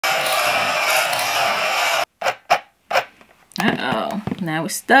Oh, now we're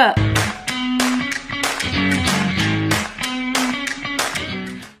stuck.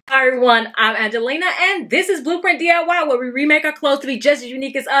 Hi everyone, I'm Angelina and this is Blueprint DIY, where we remake our clothes to be just as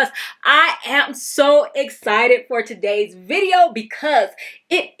unique as us. I am so excited for today's video because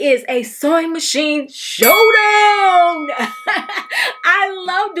it is a sewing machine showdown. I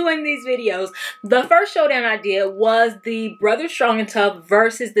love doing these videos. The first showdown I did was the Brother Strong and Tough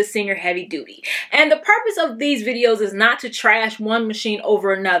versus the Singer Heavy Duty. And the purpose of these videos is not to trash one machine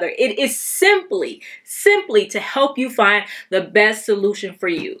over another. It is simply to help you find the best solution for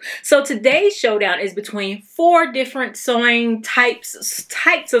you. So today's showdown is between 4 different sewing types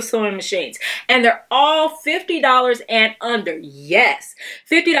of sewing machines, and they're all $50 and under. Yes,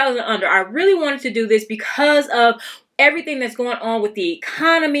 $50 and under. I really wanted to do this because of everything that's going on with the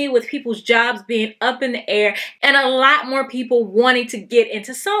economy, with people's jobs being up in the air, and a lot more people wanting to get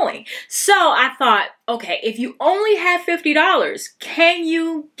into sewing. So I thought, okay, if you only have $50, can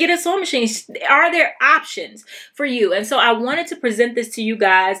you get a sewing machine? Are there options for you? And so I wanted to present this to you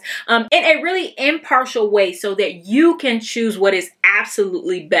guys in a really impartial way so that you can choose what is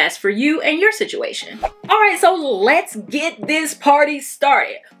absolutely best for you and your situation. All right, so let's get this party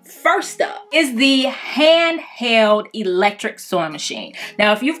started. First up is the handheld electric sewing machine.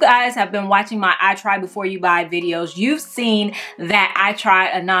 Now, if you guys have been watching my I Try Before You Buy videos, you've seen that I tried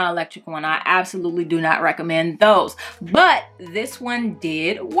a non-electric one. I absolutely do not recommend those, but this one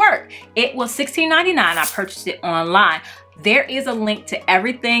did work. It was $16.99. I purchased it online. There is a link to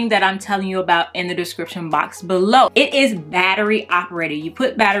everything that I'm telling you about in the description box below. It is battery operated. You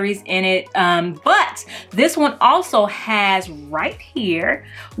put batteries in it, but this one also has right here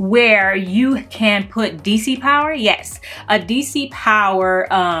where you can put DC power. Yes, a DC power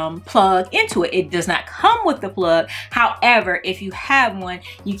plug into it. It does not come with the plug. However, if you have one,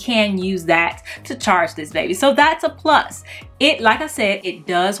 you can use that to charge this baby. So that's a plus. It, like I said, it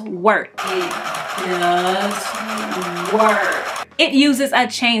does work. It does work. It uses a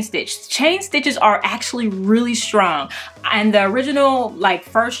chain stitch. Chain stitches are actually really strong. In the original, like,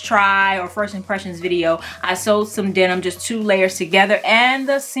 first try or first impressions video, I sewed some denim, just 2 layers together, and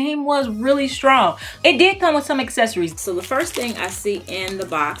the seam was really strong. It did come with some accessories. So the first thing I see in the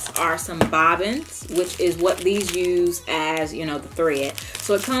box are some bobbins, which is what these use as, you know, the thread.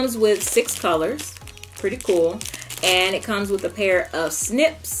 So it comes with 6 colors, pretty cool. And it comes with a pair of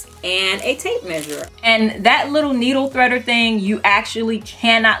snips and a tape measure. And that little needle threader thing, you actually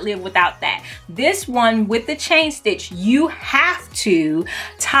cannot live without that. This one with the chain stitch, you have to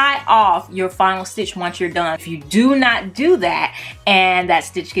tie off your final stitch once you're done. If you do not do that and that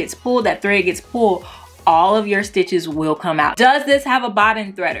stitch gets pulled, that thread gets pulled, all of your stitches will come out. Does this have a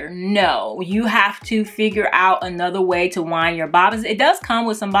bobbin threader? No, you have to figure out another way to wind your bobbins. It does come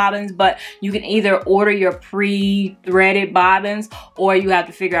with some bobbins, but you can either order your pre-threaded bobbins or you have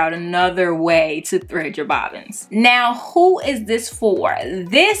to figure out another way to thread your bobbins. Now, who is this for?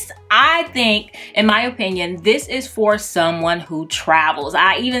 This, I think, in my opinion, this is for someone who travels.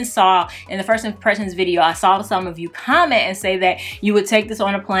 I even saw in the first impressions video, I saw some of you comment and say that you would take this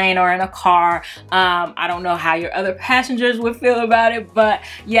on a plane or in a car. I don't know how your other passengers would feel about it, but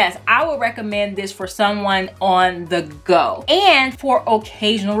yes, I would recommend this for someone on the go and for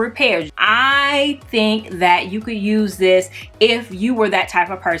occasional repairs. I think that you could use this if you were that type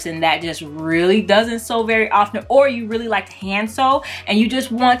of person that just really doesn't sew very often, or you really like to hand sew and you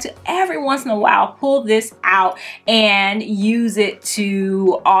just want to every once in a while pull this out and use it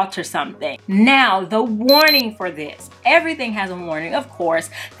to alter something. Now, the warning for this, everything has a warning, of course,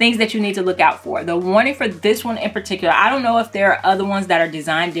 things that you need to look out for. The warning for this one in particular, I don't know if there are other ones that are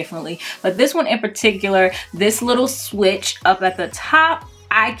designed differently, but this one in particular, this little switch up at the top,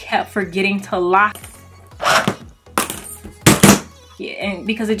 I kept forgetting to lock it, and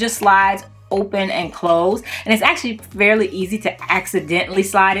because it just slides open and close, and it's actually fairly easy to accidentally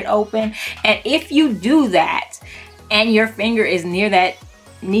slide it open. And if you do that and your finger is near that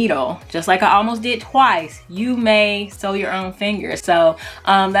needle, just like I almost did twice, you may sew your own finger. So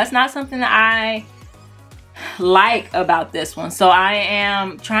that's not something that I like about this one. So I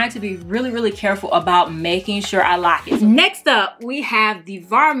am trying to be really careful about making sure I lock it. Next up, we have the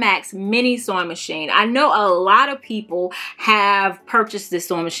Varmax mini sewing machine. I know a lot of people have purchased this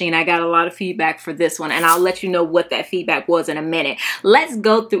sewing machine. I got a lot of feedback for this one, and I'll let you know what that feedback was in a minute. Let's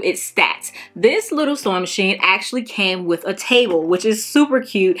go through its stats. This little sewing machine actually came with a table, which is super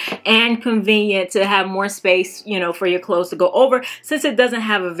cute and convenient to have more space, you know, for your clothes to go over, since it doesn't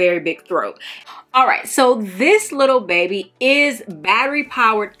have a very big throat. All right, so this little baby is battery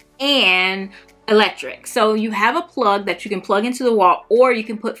powered and electric. So you have a plug that you can plug into the wall, or you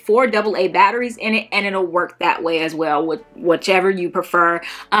can put 4 AA batteries in it and it'll work that way as well, with whichever you prefer,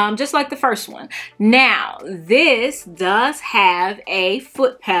 just like the first one. Now, this does have a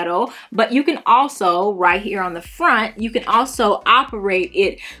foot pedal, but you can also, right here on the front, you can also operate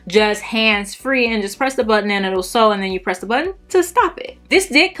it just hands-free and just press the button and it'll sew, and then you press the button to stop it. This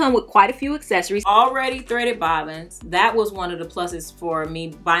did come with quite a few accessories. Already threaded bobbins. That was one of the pluses for me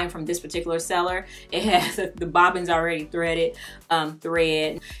buying from this particular seller. It has the bobbins already threaded,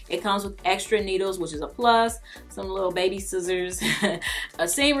 thread. It comes with extra needles, which is a plus. Some little baby scissors. A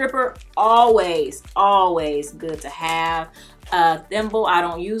seam ripper, always good to have. A thimble, I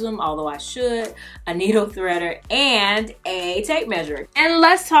don't use them, although I should. A needle threader and a tape measure. And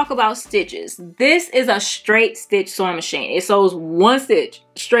let's talk about stitches. This is a straight stitch sewing machine. It sews one stitch,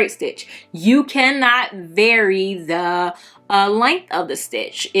 straight stitch. You cannot vary the length of the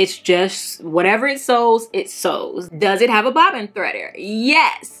stitch. It's just whatever it sews, it sews. Does it have a bobbin threader?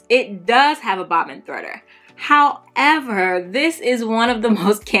 Yes, it does have a bobbin threader. However, this is one of the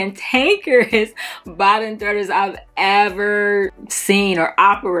most cantankerous bobbin threaders I've ever seen or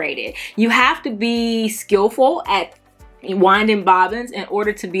operated. You have to be skillful at winding bobbins in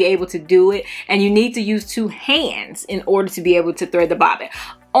order to be able to do it, and you need to use 2 hands in order to be able to thread the bobbin.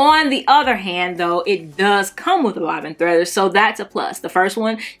 On the other hand, though, it does come with a bobbin threader, so that's a plus. The first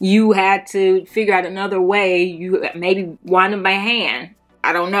one, you had to figure out another way. You maybe wind them by hand.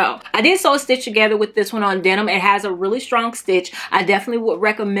 I don't know. I did sew a stitch together with this one on denim. It has a really strong stitch. I definitely would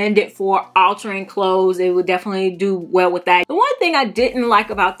recommend it for altering clothes. It would definitely do well with that. The one thing I didn't like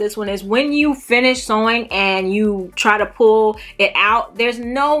about this one is when you finish sewing and you try to pull it out, there's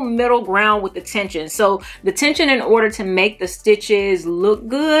no middle ground with the tension. So the tension, in order to make the stitches look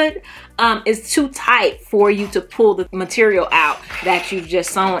good, is too tight for you to pull the material out that you've just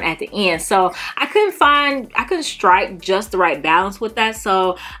sewn at the end. So I couldn't strike just the right balance with that.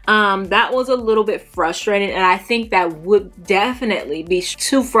 So that was a little bit frustrating, and I think that would definitely be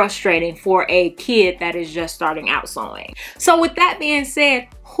too frustrating for a kid that is just starting out sewing. So with that being said,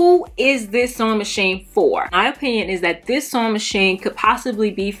 who is this sewing machine for? My opinion is that this sewing machine could possibly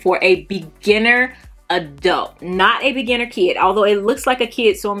be for a beginner adult, not a beginner kid, although it looks like a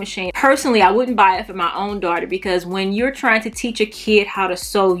kid sewing machine. Personally, I wouldn't buy it for my own daughter, because when you're trying to teach a kid how to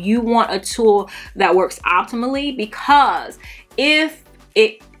sew, you want a tool that works optimally, because if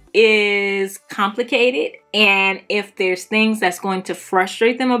it is complicated and if there's things that's going to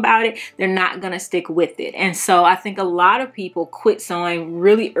frustrate them about it, they're not going to stick with it. And so I think a lot of people quit sewing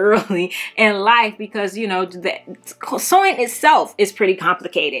really early in life because, you know, the sewing itself is pretty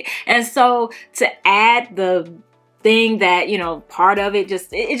complicated. And so to add the thing that, you know, part of it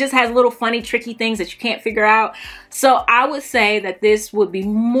just has little funny tricky things that you can't figure out. So I would say that this would be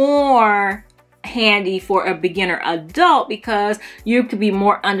more handy for a beginner adult, because you could be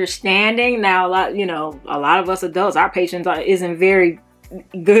more understanding. Now, a lot of us adults, our patience isn't very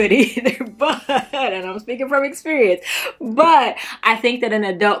good either, but, and I'm speaking from experience, but I think that an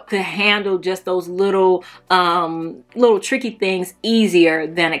adult could handle just those little tricky things easier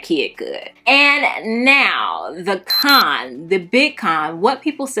than a kid could. And now the big con, what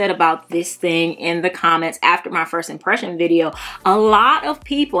people said about this thing in the comments after my first impression video. A lot of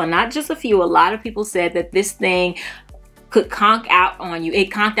people, and not just a few, a lot of people said that this thing could conk out on you.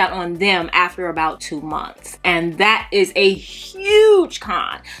 It conked out on them after about 2 months. And that is a huge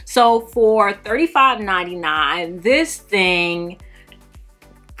con. So for $35.99, this thing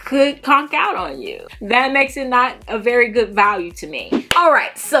could conk out on you. That makes it not a very good value to me. All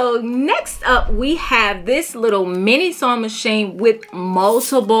right, so next up we have this little mini sewing machine with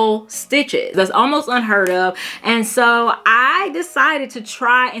multiple stitches. That's almost unheard of. And so I decided to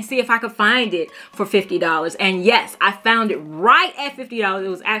try and see if I could find it for $50. And yes, I found it right at $50. It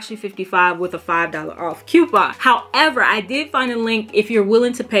was actually $55 with a $5 off coupon. However, I did find a link if you're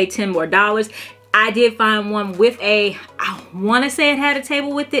willing to pay $10 more. I did find one with I want to say it had a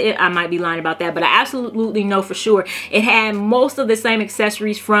table with it. I might be lying about that, but I absolutely know for sure it had most of the same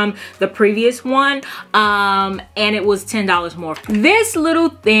accessories from the previous one, and it was $10 more. This little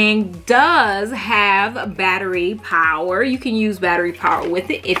thing does have battery power. You can use battery power with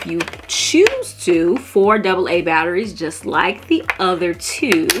it if you choose to, 4 AA batteries just like the other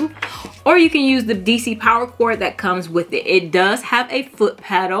 2. Or you can use the DC power cord that comes with it. It does have a foot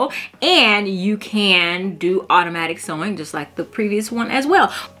pedal, and you can do automatic sewing sewing just like the previous one as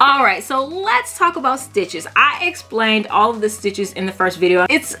well. All right, so let's talk about stitches. I explained all of the stitches in the first video.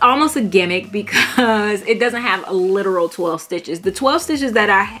 It's almost a gimmick because it doesn't have a literal 12 stitches. The 12 stitches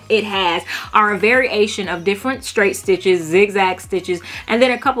that it has are a variation of different straight stitches, zigzag stitches, and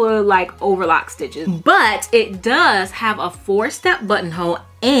then a couple of like overlock stitches. But it does have a 4-step buttonhole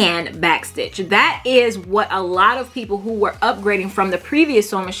and back stitch. That is what a lot of people who were upgrading from the previous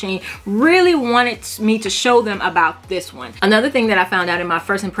sewing machine really wanted me to show them about this one. Another thing that I found out in my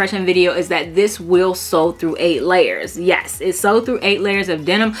first impression video is that this will sew through 8 layers. Yes, it sewed through 8 layers of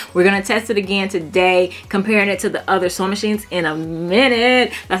denim. We're gonna test it again today, comparing it to the other sewing machines in a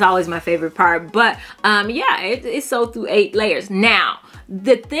minute. That's always my favorite part. But yeah, it sewed through 8 layers. Now,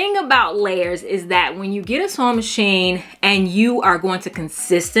 the thing about layers is that when you get a sewing machine and you are going to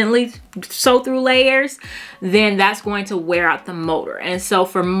consistently sew through layers, then that's going to wear out the motor. And so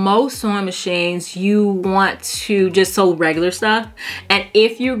for most sewing machines, you want to just sew regular stuff. And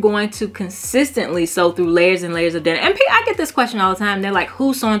if you're going to consistently sew through layers and layers of denim, and I get this question all the time, they're like,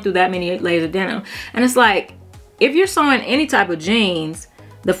 who's sewing through that many layers of denim? And it's like, if you're sewing any type of jeans,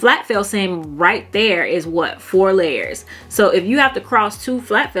 the flat fell seam right there is what, 4 layers. So if you have to cross 2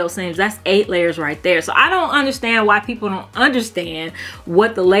 flat fell seams, that's 8 layers right there. So I don't understand why people don't understand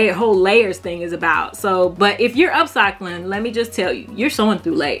what the whole layers thing is about. So, but if you're upcycling, let me just tell you, you're sewing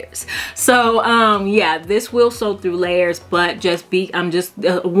through layers. So yeah, this will sew through layers, but just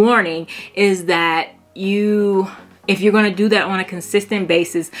warning is that if you're going to do that on a consistent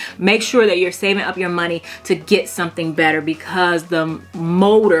basis, make sure that you're saving up your money to get something better, because the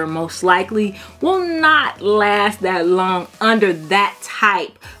motor most likely will not last that long under that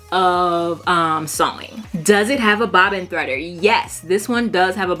type of sewing. Does it have a bobbin threader? Yes, this one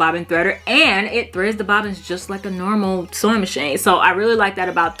does have a bobbin threader, and it threads the bobbins just like a normal sewing machine. So I really like that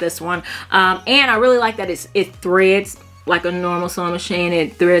about this one. And I really like that it threads like a normal sewing machine.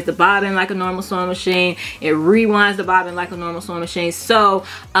 It threads the bobbin like a normal sewing machine. It rewinds the bobbin like a normal sewing machine. So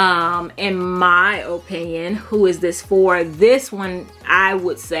in my opinion, who is this for? This one, I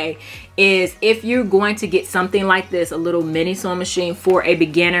would say, is if you're going to get something like this, a little mini sewing machine for a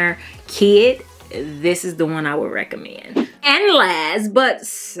beginner kid, this is the one I would recommend. And last but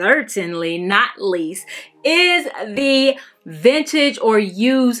certainly not least is the vintage or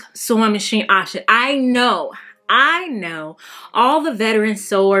used sewing machine option. I know all the veteran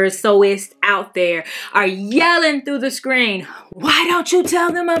sewists out there are yelling through the screen, why don't you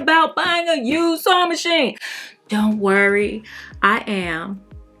tell them about buying a used sewing machine? Don't worry, I am.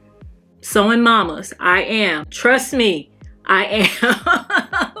 Sewing mamas, I am. Trust me, I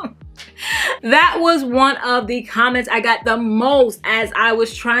am. That was one of the comments I got the most as I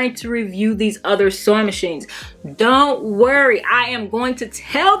was trying to review these other sewing machines. Don't worry, I am going to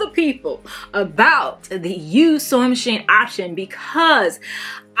tell the people about the used sewing machine option, because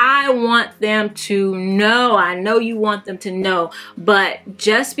I want them to know. I know you want them to know, but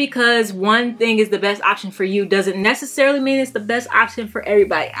just because one thing is the best option for you doesn't necessarily mean it's the best option for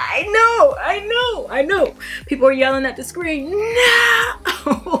everybody. I know. People are yelling at the screen,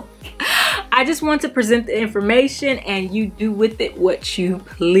 no! I just want to present the information and you do with it what you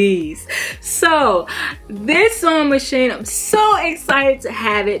please. So this sewing machine, I'm so excited to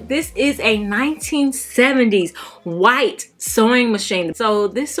have it. This is a 1970s white sewing machine. So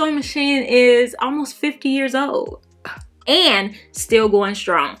this sewing machine is almost 50 years old and still going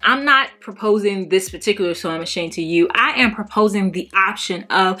strong. I'm not proposing this particular sewing machine to you. I am proposing the option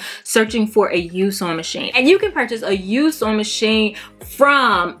of searching for a used sewing machine. And you can purchase a used sewing machine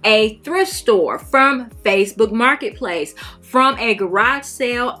from a thrift store, from Facebook Marketplace, from a garage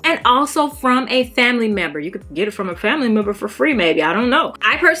sale, and also from a family member. You could get it from a family member for free maybe, I don't know.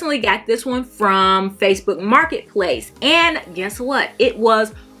 I personally got this one from Facebook Marketplace, and guess what? It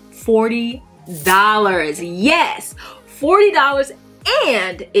was $40. Yes, $40,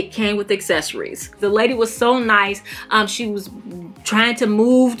 and it came with accessories. The lady was so nice. She was trying to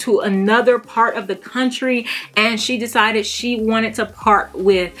move to another part of the country, and she decided she wanted to part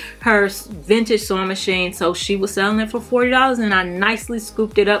with her vintage sewing machine, so she was selling it for $40, and I nicely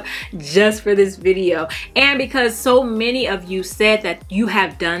scooped it up just for this video. And because so many of you said that you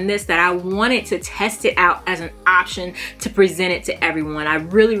have done this, that I wanted to test it out as an option to present it to everyone. I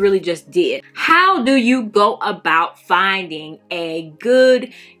really just did. How do you go about finding a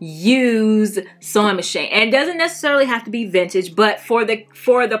good used sewing machine? And it doesn't necessarily have to be vintage, but but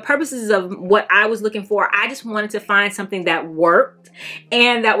for the purposes of what I was looking for, I just wanted to find something that worked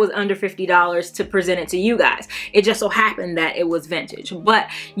and that was under $50 to present it to you guys. It just so happened that it was vintage, but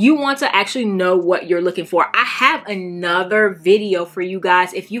you want to actually know what you're looking for. I have another video for you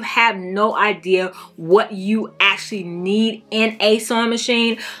guys. If you have no idea what you actually need in a sewing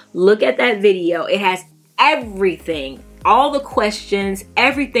machine, look at that video. It has everything, all the questions,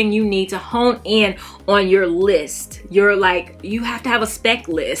 everything you need to hone in on your list. You have to have a spec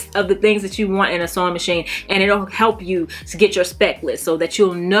list of the things that you want in a sewing machine, and it'll help you to get your spec list so that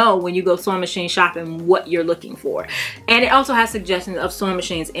you'll know when you go sewing machine shopping what you're looking for. And it also has suggestions of sewing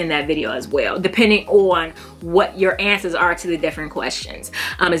machines in that video as well, depending on what your answers are to the different questions.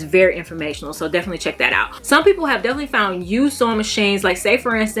 It's very informational, so definitely check that out. Some people have definitely found used sewing machines, like say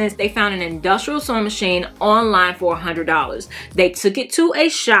for instance, they found an industrial sewing machine online for $100. They took it to a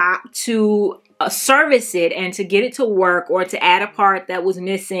shop to service it and to get it to work, or to add a part that was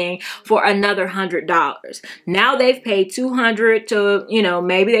missing for another $100. Now they've paid $200 to, you know,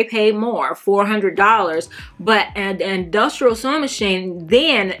 maybe they paid more, $400, but an industrial sewing machine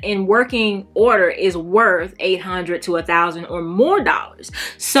then in working order is worth $800 to $1,000 or more dollars.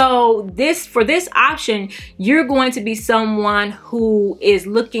 So for this option, you're going to be someone who is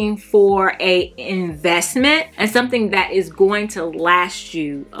looking for a investment and something that is going to last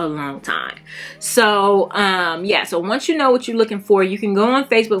you a long time. So yeah, so once you know what you're looking for, you can go on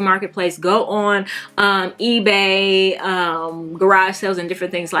Facebook Marketplace, go on eBay, garage sales and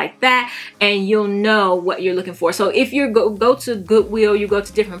different things like that, and you'll know what you're looking for. So if you go to Goodwill, you go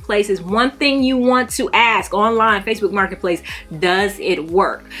to different places, one thing you want to ask online, Facebook Marketplace, does it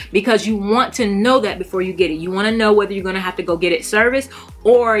work? Because you want to know that before you get it. You want to know whether you're going to have to go get it serviced,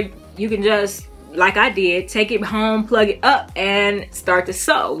 or you can just, like I did, take it home, plug it up, and start to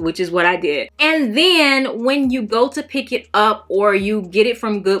sew, which is what I did. And then when you go to pick it up, or you get it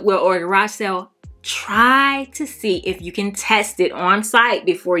from Goodwill or a garage sale, try to see if you can test it on site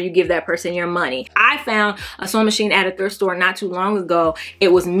before you give that person your money. I found a sewing machine at a thrift store not too long ago. It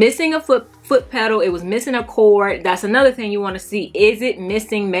was missing a foot pedal, it was missing a cord. That's another thing you want to see. Is it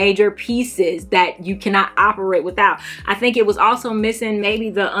missing major pieces that you cannot operate without? I think it was also missing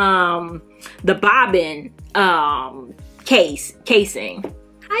maybe the bobbin casing.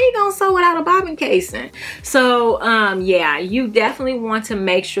 How you gonna sew without a bobbin casing? So yeah, you definitely want to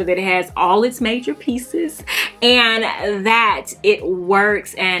make sure that it has all its major pieces and that it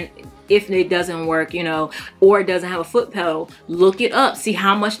works. And if it doesn't work, you know, or it doesn't have a foot pedal, look it up, see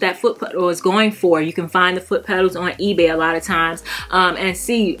how much that foot pedal is going for. You can find the foot pedals on eBay a lot of times, and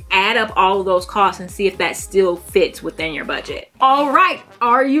see, add up all of those costs and see if that still fits within your budget. All right,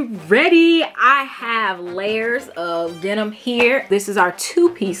 are you ready? I have layers of denim here. This is our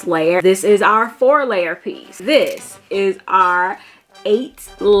 2-piece layer. This is our 4-layer piece. This is our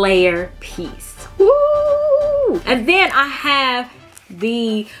 8-layer piece. Woo! And then I have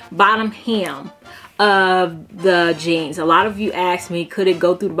the bottom hem of the jeans. A lot of you asked me, could it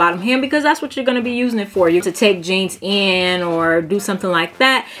go through the bottom hem? Because that's what you're going to be using it for. You to take jeans in or do something like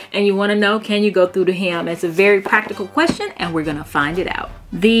that, and you want to know, can you go through the hem? It's a very practical question, and we're going to find it out.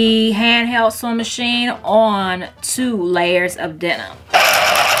 The handheld sewing machine on 2 layers of denim.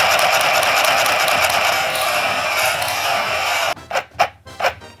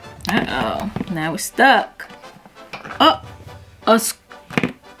 Uh-oh, now we're stuck. Oh,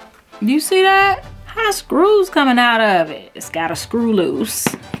 do you see that? How screws coming out of it? It's got a screw loose.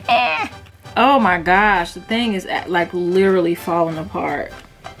 Oh my gosh, the thing is like literally falling apart.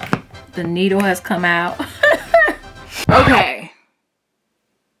 The needle has come out. Okay.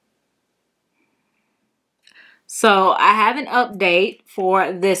 So I have an update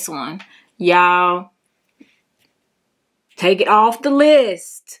for this one. Y'all, take it off the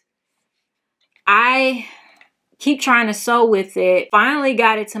list. I keep trying to sew with it. Finally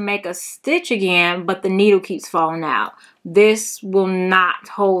got it to make a stitch again, but the needle keeps falling out. This will not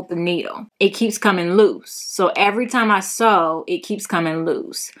hold the needle. It keeps coming loose. So every time I sew, it keeps coming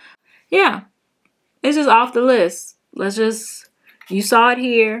loose. Yeah, it's just off the list. You saw it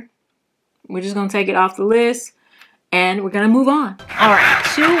here. We're just gonna take it off the list and we're gonna move on. All right,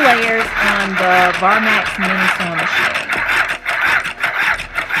 2 layers on the Varmax mini sewing machine.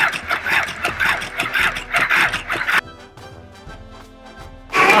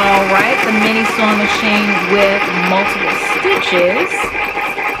 Alright, the mini sewing machine with multiple stitches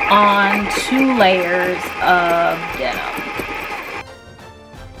on 2 layers of denim.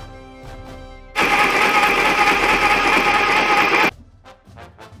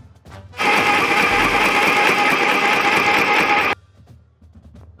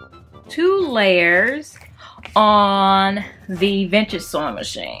 Two layers on the vintage sewing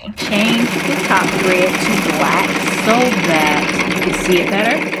machine. Change the top thread to black so that you can see it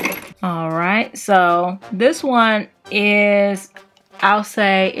better. All right, so this one is, I'll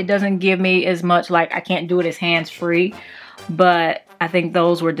say it doesn't give me as much, like I can't do it as hands-free, but I think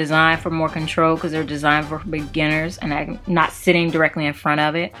those were designed for more control because they're designed for beginners and I'm not sitting directly in front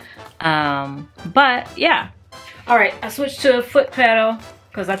of it. But yeah. All right, I switched to a foot pedal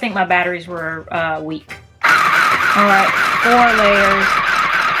because I think my batteries were weak. All right, 4 layers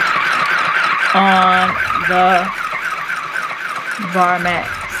on the Varmax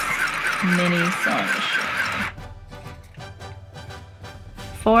mini sewing machine.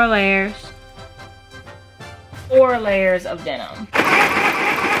 4 layers. 4 layers of denim.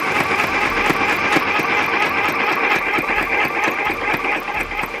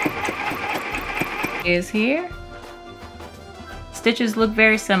 Is here. Stitches look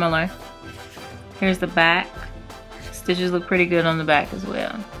very similar. Here's the back. Stitches look pretty good on the back as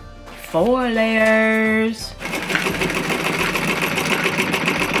well. 4 layers.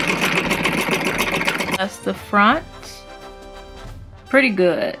 That's the front. Pretty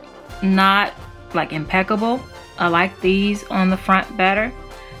good. Not like impeccable. I like these on the front better,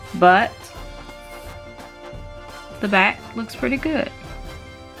 but the back looks pretty good.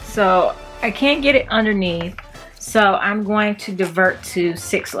 So I can't get it underneath, so I'm going to divert to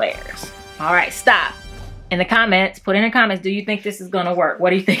 6 layers. All right, stop. In the comments, put in the comments, do you think this is gonna work?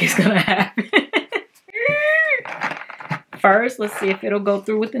 What do you think is gonna happen? First, let's see if it'll go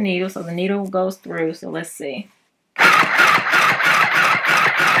through with the needle. So the needle goes through, so let's see.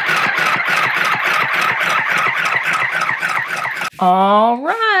 All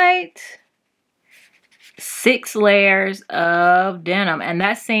right. 6 layers of denim, and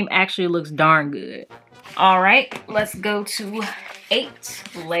that seam actually looks darn good. All right, let's go to 8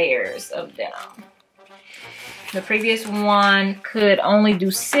 layers of denim. The previous one could only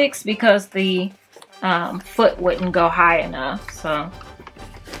do 6 because the foot wouldn't go high enough, so.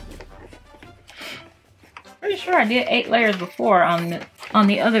 Pretty sure I did 8 layers before on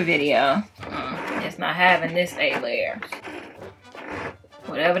the other video. It's not having this 8 layers.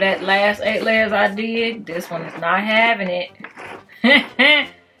 Whatever that last 8 layers I did, this one is not having it.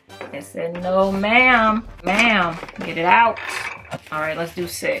 It said, no ma'am, ma'am, get it out. All right, let's do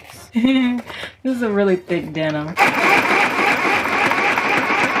 6. This is a really thick denim.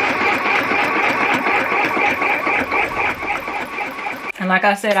 And like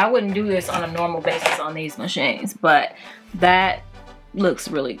I said, I wouldn't do this on a normal basis on these machines, but that looks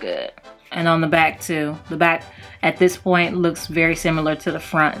really good. And on the back too. The back at this point looks very similar to the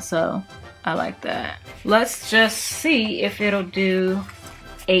front, so I like that. Let's just see if it'll do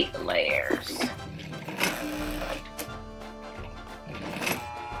 8 layers.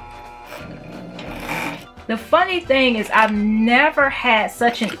 The funny thing is I've never had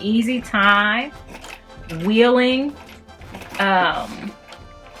such an easy time wheeling.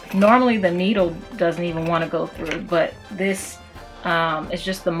 Normally the needle doesn't even want to go through, but this it's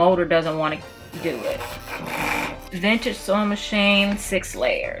just the motor doesn't want to do it. Vintage sewing machine, 6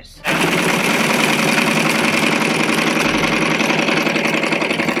 layers.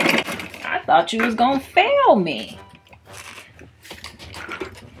 I thought you was gonna fail me.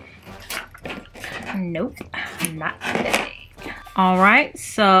 Nope, not today. All right,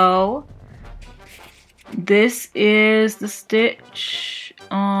 so this is the stitch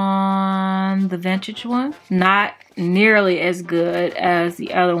on the vintage one. Not nearly as good as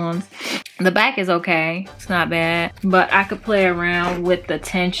the other ones. The back is okay, it's not bad, but I could play around with the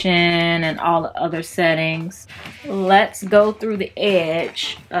tension and all the other settings. Let's go through the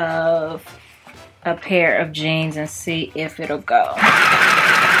edge of a pair of jeans and see if it'll go.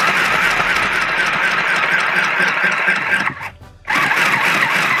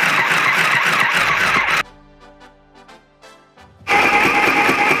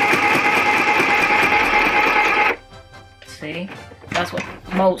 See, that's what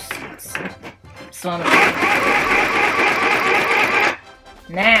most sewing machines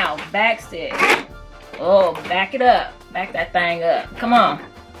do. Now, back stitch. Oh, back it up. Back that thing up. Come on.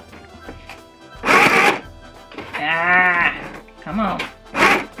 Ah, come on.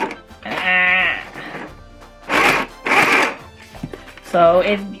 Ah. So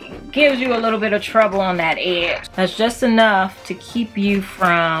it gives you a little bit of trouble on that edge. That's just enough to keep you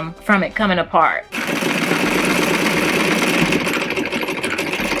from it coming apart.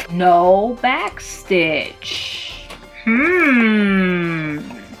 No back stitch.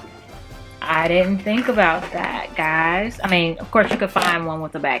 I didn't think about that, guys. I mean, of course you could find one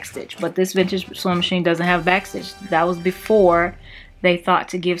with a back stitch, but this vintage sewing machine doesn't have back stitch. That was before they thought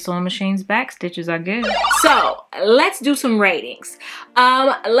to give sewing machines back stitches, I guess. So let's do some ratings.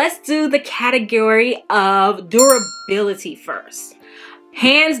 Let's do the category of durability first.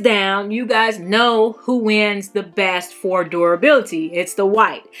 Hands down, you guys know who wins the best for durability. It's the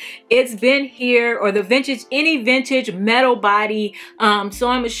white. It's been here, or the vintage, any vintage metal body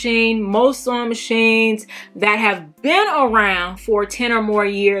sewing machine, most sewing machines that have been around for 10 or more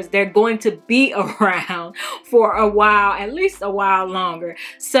years, they're going to be around for a while, at least a while longer.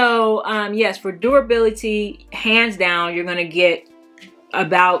 So yes, for durability, hands down, you're gonna get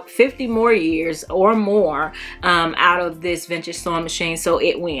about 50 more years or more out of this vintage sewing machine, so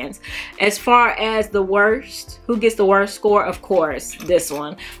it wins. As far as the worst, who gets the worst score? Of course, this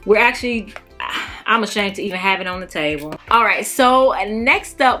one. I'm ashamed to even have it on the table. All right, so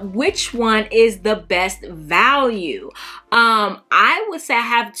next up, which one is the best value? I would say I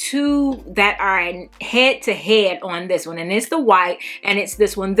have two that are head to head on this one, and it's the white and it's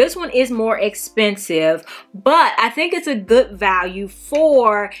this one. This one is more expensive, but I think it's a good value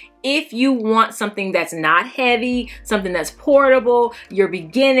for if you want something that's not heavy, something that's portable, you're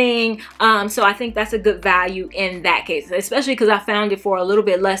beginning. So I think that's a good value in that case, especially because I found it for a little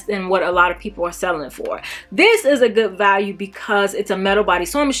bit less than what a lot of people are selling it for. This is a good value because it's a metal body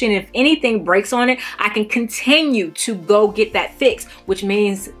sewing machine. If anything breaks on it, I can continue to go get that fixed, which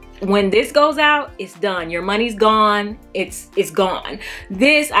means when this goes out, it's done. Your money's gone. It's gone.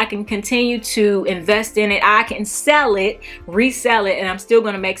 This, I can continue to invest in it. I can sell it, resell it, and I'm still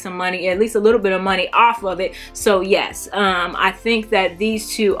going to make some money, at least a little bit of money off of it. So yes, I think that these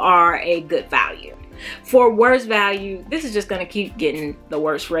two are a good value. For worst value, this is just going to keep getting the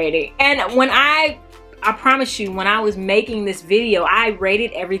worst rating. And when I promise you, when I was making this video, I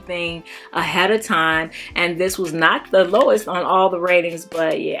rated everything ahead of time, and this was not the lowest on all the ratings,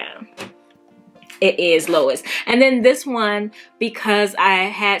 but yeah, it is lowest. And then this one, because I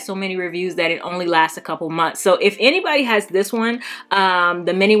had so many reviews that it only lasts a couple months. So if anybody has this one,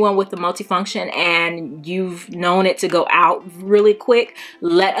 the mini one with the multifunction, and you've known it to go out really quick,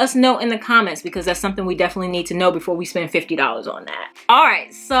 let us know in the comments, because that's something we definitely need to know before we spend $50 on that. All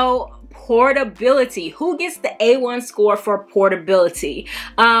right, so portability. Who gets the A1 score for portability?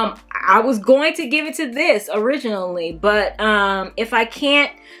 I was going to give it to this originally, but if I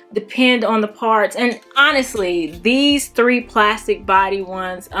can't depend on the parts, and honestly, these three plastic body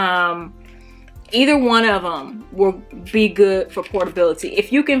ones, either one of them will be good for portability.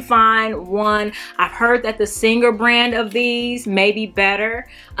 If you can find one, I've heard that the Singer brand of these may be better.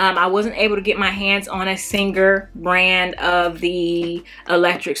 I wasn't able to get my hands on a Singer brand of the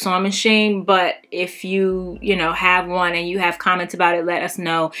electric sewing machine, but if you have one and you have comments about it, let us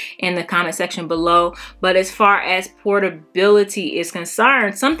know in the comment section below. But as far as portability is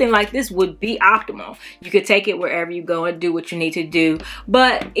concerned, something like this would be optimal. You could take it wherever you go and do what you need to do.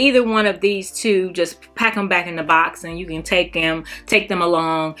 But either one of these two, just pack them back in the box and you can take them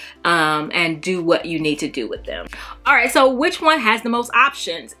along and do what you need to do with them. All right, so which one has the most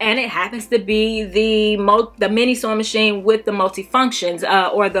options? And it happens to be the mini sewing machine with the multi-functions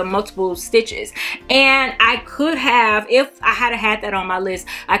or the multiple stitches. And I could have, if I had that on my list,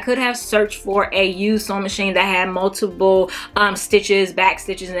 I could have searched for a used sewing machine that had multiple stitches, back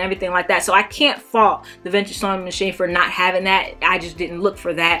stitches, and everything like that. So I can't fault the vintage sewing machine for not having that. I just didn't look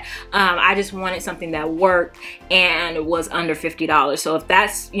for that. I just wanted something that worked and was under $50. So if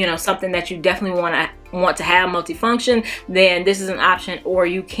that's something that you definitely want to have multifunction, then this is an option. Or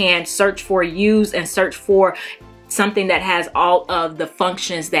you can search for used and search for something that has all of the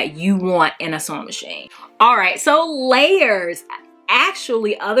functions that you want in a sewing machine. All right, so layers.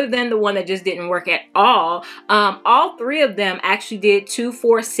 Actually, other than the one that just didn't work at all three of them actually did 2,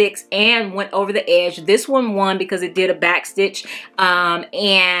 4, 6 and went over the edge. This one won because it did a back stitch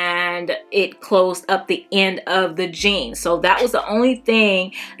and it closed up the end of the jean. So that was the only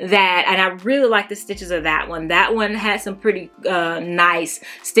thing that, and I really like the stitches of that one. That one had some pretty nice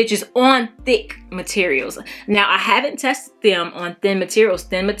stitches on thick materials. Now, I haven't tested them on thin materials.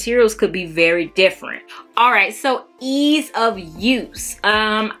 Thin materials could be very different. All right, so ease of use.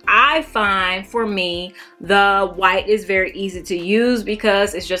 I find for me, the white is very easy to use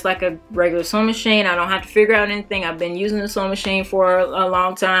because it's just like a regular sewing machine. I don't have to figure out anything. I've been using the sewing machine for a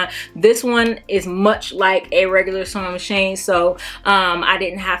long time. This one is much like a regular sewing machine, so I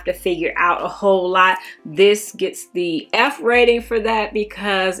didn't have to figure out a whole lot. This gets the F rating for that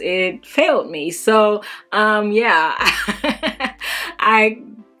because it failed me. So yeah, I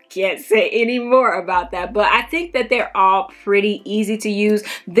can't say any more about that, but I think that they're all pretty easy to use.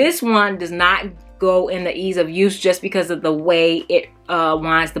 This one does not go in the ease of use just because of the way it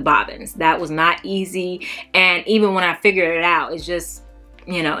winds the bobbins. That was not easy, and even when I figured it out, it's just,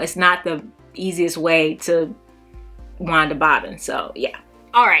 you know, it's not the easiest way to wind a bobbin. So yeah.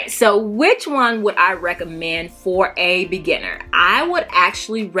 All right, so which one would I recommend for a beginner? I would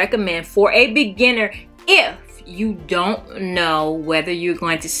actually recommend for a beginner if you don't know whether you're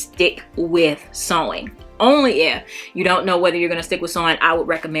going to stick with sewing. Only if you don't know whether you're going to stick with sewing, I would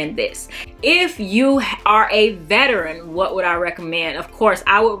recommend this. If you are a veteran, what would I recommend? Of course,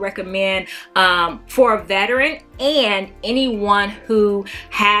 I would recommend for a veteran and anyone who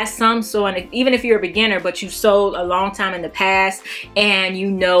has some sewing, even if you're a beginner but you sewed a long time in the past and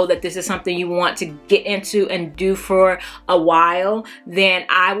you know that this is something you want to get into and do for a while, then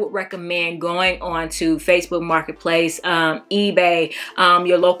I would recommend going on to Facebook Marketplace, eBay,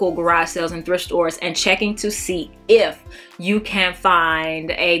 your local garage sales and thrift stores, and checking to see if you can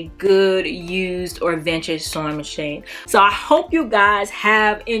find a good used or vintage sewing machine. So I hope you guys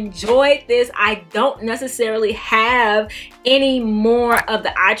have enjoyed this. I don't necessarily have any more of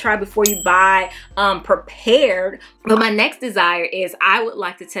the I try before you buy prepared, but my next desire is I would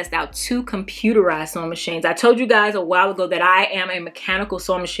like to test out 2 computerized sewing machines. I told you guys a while ago that I am a mechanical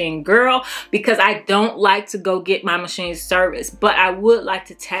sewing machine girl because I don't like to go get my machines serviced, but I would like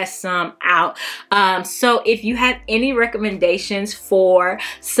to test some out. So if you have any recommendations for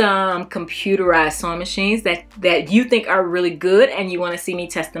some computerized sewing machines that you think are really good and you want to see me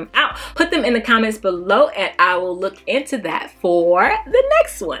test them out, put them in the comments below and I will look into that for the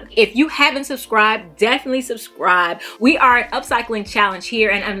next one. If you haven't subscribed, definitely subscribe. We are an upcycling challenge here,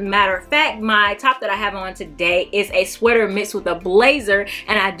 and as a matter of fact, my top that I have on today is a sweater mixed with a blazer,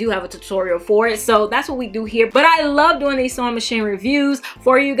 and I do have a tutorial for it. So that's what we do here. But I love doing these sewing machine reviews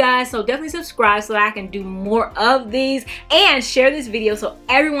for you guys, so definitely subscribe so that I can do more of these, and share this video so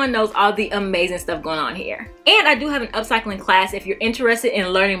everyone knows all the amazing stuff going on here. And I do have an upcycling class if you're interested in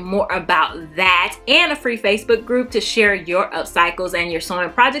learning more about that, and a free Facebook group to share your upcycles and your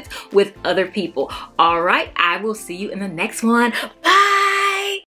sewing projects with other people. All right, I will see you in the next one. Bye.